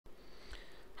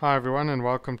Hi everyone and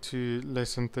welcome to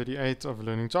lesson 38 of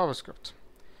learning JavaScript.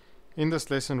 In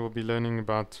this lesson we'll be learning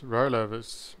about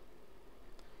rollovers.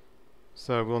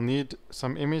 So we'll need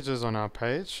some images on our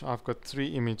page. I've got 3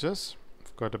 images.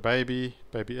 I've got a baby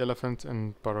elephant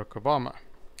and Barack Obama.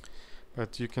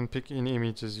 But you can pick any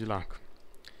images you like.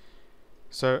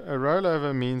 So a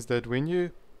rollover means that when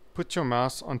you put your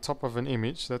mouse on top of an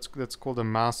image, that's called a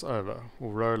mouse over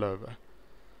or rollover.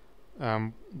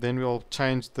 Then we'll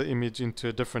change the image into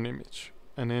a different image,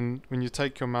 and then when you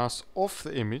take your mouse off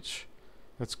the image,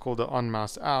 that's called the on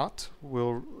mouse out,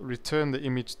 we'll return the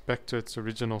image back to its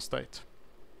original state.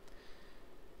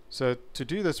 So to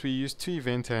do this we use 2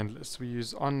 event handlers. We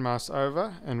use on mouse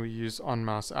over and we use on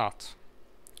mouse out.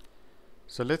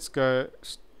 So let's go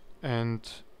and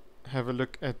have a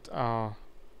look at our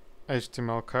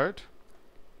HTML code.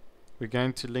 We're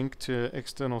going to link to an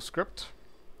external script.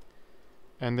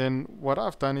 And then what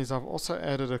I've done is I've also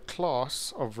added a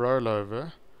class of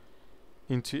rollover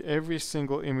into every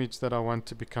single image that I want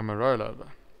to become a rollover.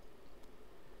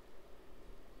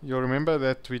 You'll remember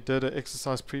that we did an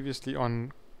exercise previously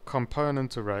on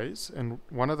component arrays, and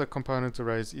one of the component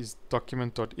arrays is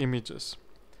document.images.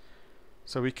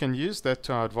 So we can use that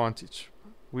to our advantage.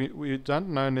 We don't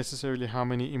know necessarily how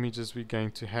many images we're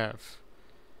going to have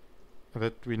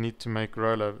that we need to make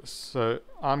rollovers. So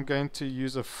I'm going to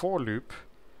use a for loop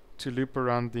to loop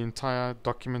around the entire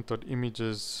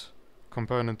document.images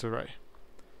component array.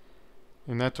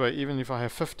 In that way, even if I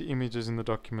have 50 images in the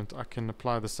document, I can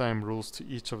apply the same rules to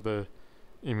each of the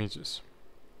images.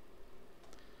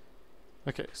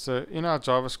 Okay, so in our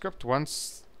JavaScript,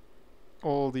 once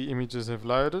all the images have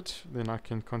loaded, then I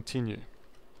can continue.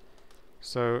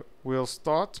 So we'll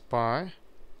start by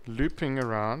looping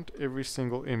around every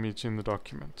single image in the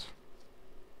document,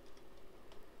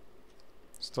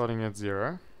 starting at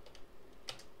 0.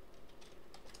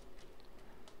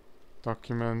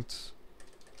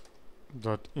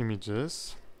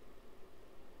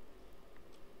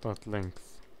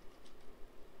 Document.images.length.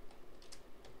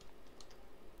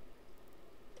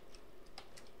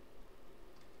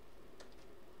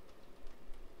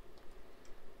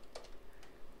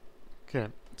 Okay,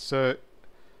 so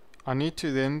I need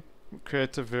to then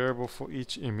create a variable for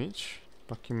each image,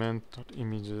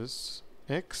 document.images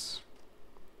x,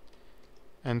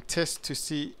 and test to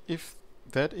see if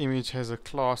that image has a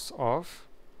class of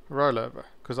rollover,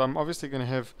 because I'm obviously going to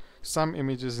have some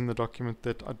images in the document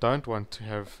that I don't want to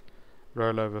have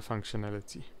rollover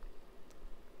functionality.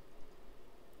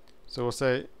 So we'll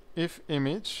say if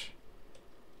image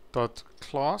dot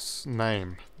class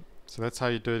name. So that's how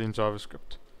you do it in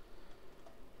JavaScript.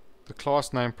 The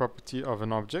class name property of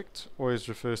an object always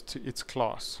refers to its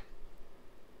class.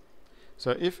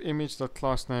 So if image dot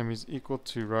class name is equal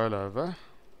to rollover,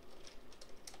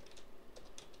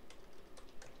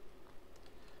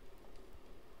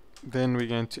 then we're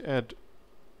going to add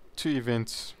 2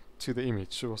 events to the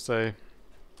image. So we'll say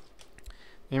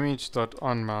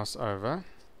image.onMouseOver,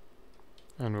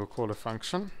 and we'll call a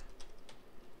function.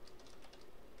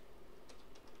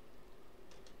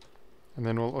 And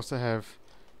then we'll also have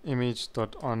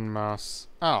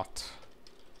image.onMouseOut,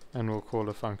 and we'll call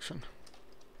a function.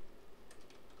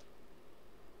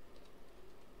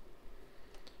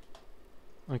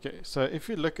 Okay, so if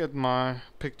you look at my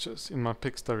pictures in my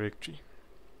pics directory,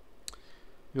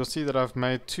 you'll see that I've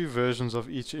made 2 versions of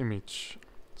each image.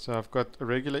 So I've got a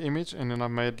regular image, and then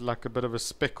I've made like a bit of a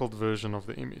speckled version of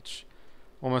the image,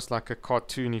 almost like a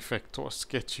cartoon effect or a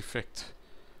sketch effect.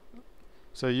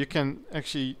 So you can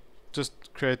actually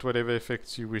just create whatever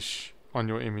effects you wish on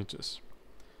your images.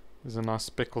 There's a nice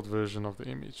speckled version of the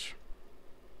image.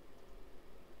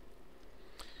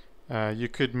 You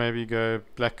could maybe go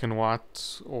black and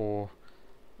white, or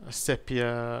a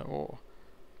sepia, or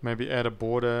maybe add a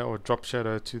border or drop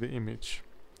shadow to the image.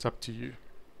 It's up to you.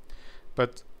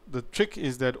 But the trick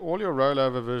is that all your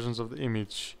rollover versions of the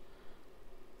image,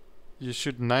 you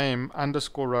should name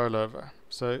underscore rollover.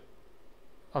 So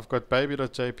I've got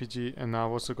baby.jpg, and now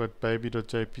I've also got baby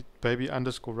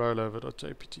underscore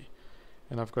rollover.jpg,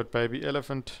 and I've got baby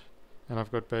elephant, and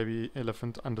I've got baby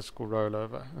elephant underscore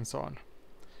rollover, and so on.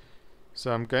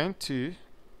 So I'm going to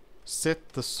set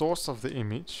the source of the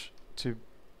image to,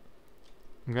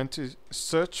 I'm going to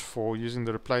search for, using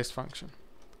the replace function,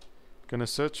 I'm going to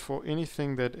search for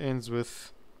anything that ends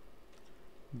with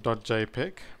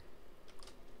 .jpeg.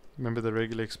 Remember the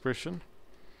regular expression.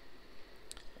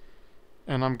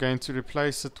 And I'm going to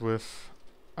replace it with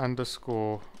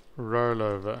underscore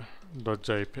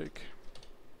rollover.jpg.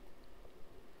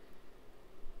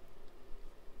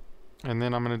 And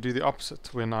then I'm going to do the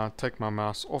opposite. When I take my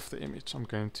mouse off the image, I'm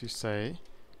going to say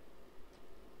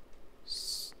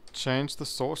change the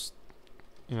source.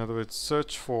 In other words,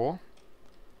 search for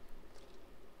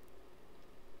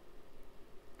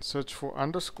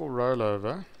underscore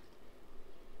rollover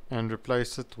and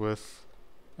replace it with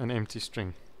an empty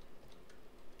string.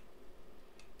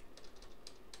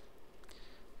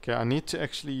 Okay, I need to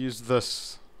actually use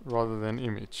this rather than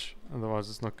image, otherwise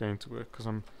it's not going to work because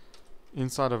I'm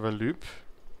inside of a loop.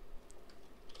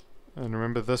 And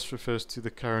remember, this refers to the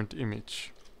current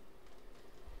image.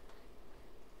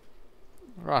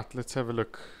 Right, let's have a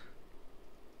look.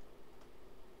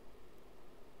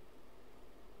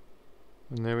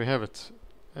 And there we have it.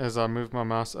 As I move my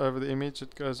mouse over the image,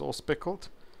 it goes all speckled.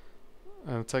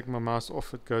 And I take my mouse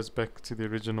off, it goes back to the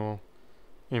original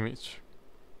image.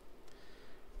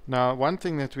 Now, one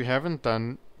thing that we haven't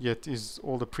done yet is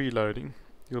all the preloading.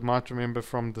 You might remember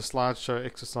from the slideshow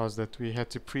exercise that we had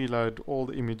to preload all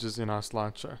the images in our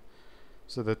slideshow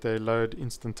so that they load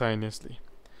instantaneously.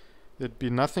 There'd be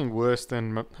nothing worse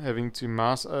than having to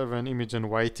mouse over an image and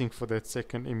waiting for that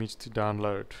second image to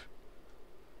download.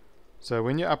 So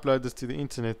when you upload this to the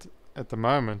internet at the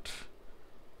moment,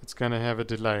 it's going to have a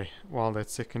delay while that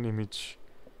second image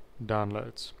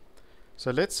downloads.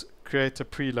 So let's create a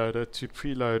preloader to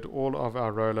preload all of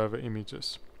our rollover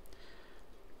images.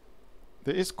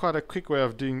 There is quite a quick way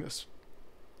of doing this.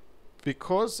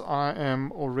 Because I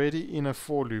am already in a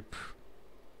for loop,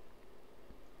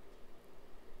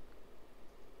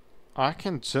 I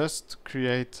can just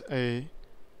create a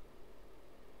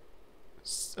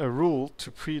rule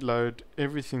to preload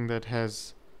everything that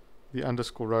has the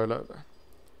underscore rollover.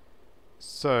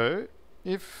 So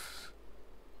if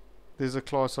there's a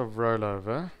class of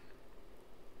rollover,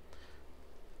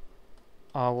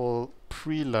 I will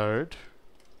preload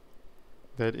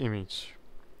that image.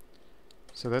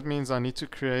 So that means I need to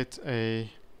create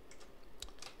a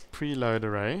preload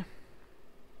array,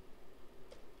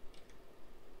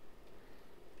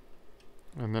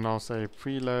 and then I'll say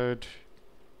preload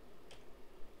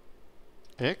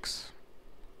x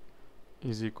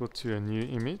is equal to a new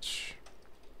image,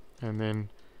 and then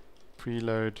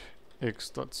preload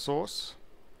x.source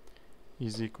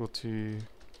is equal to,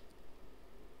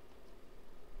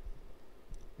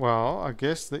 well, I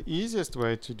guess the easiest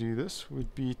way to do this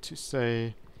would be to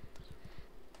say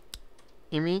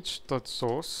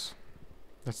image.source,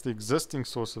 that's the existing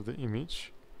source of the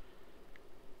image,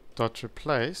 dot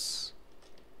replace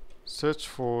search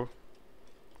for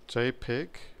JPEG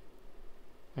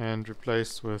and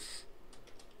replace with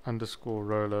underscore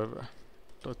rollover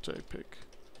dot JPEG.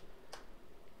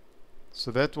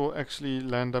 So that will actually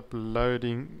land up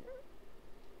preloading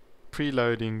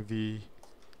the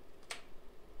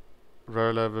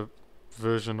rollover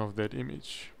version of that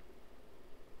image.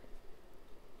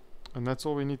 And that's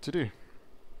all we need to do.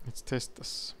 Let's test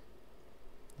this.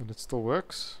 And it still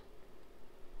works.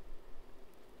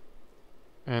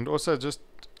 And also just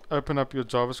open up your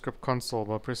JavaScript console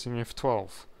by pressing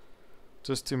F12,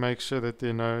 just to make sure that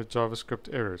there are no JavaScript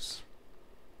errors.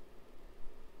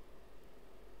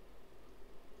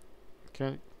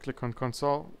 Okay, click on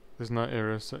console, there's no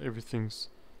error, so everything's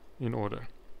in order.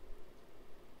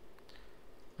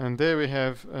 And there we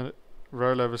have a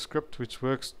rollover script which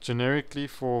works generically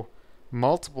for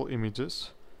multiple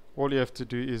images. All you have to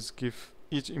do is give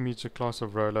each image a class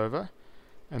of rollover,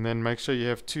 and then make sure you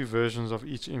have two versions of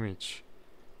each image.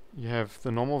 You have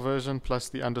the normal version plus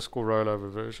the underscore rollover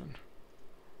version.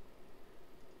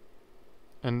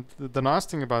 And the nice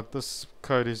thing about this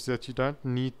code is that you don't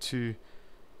need to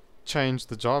change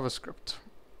the JavaScript.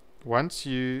 Once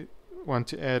you want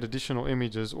to add additional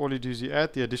images, all you do is you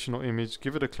add the additional image,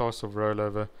 give it a class of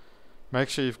rollover, make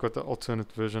sure you've got the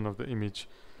alternate version of the image,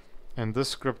 and this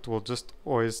script will just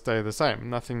always stay the same.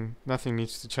 Nothing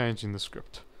needs to change in the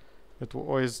script. It will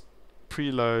always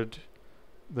preload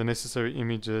the necessary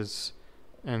images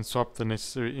and swap the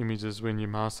necessary images when you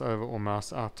mouse over or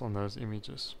mouse out on those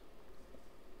images.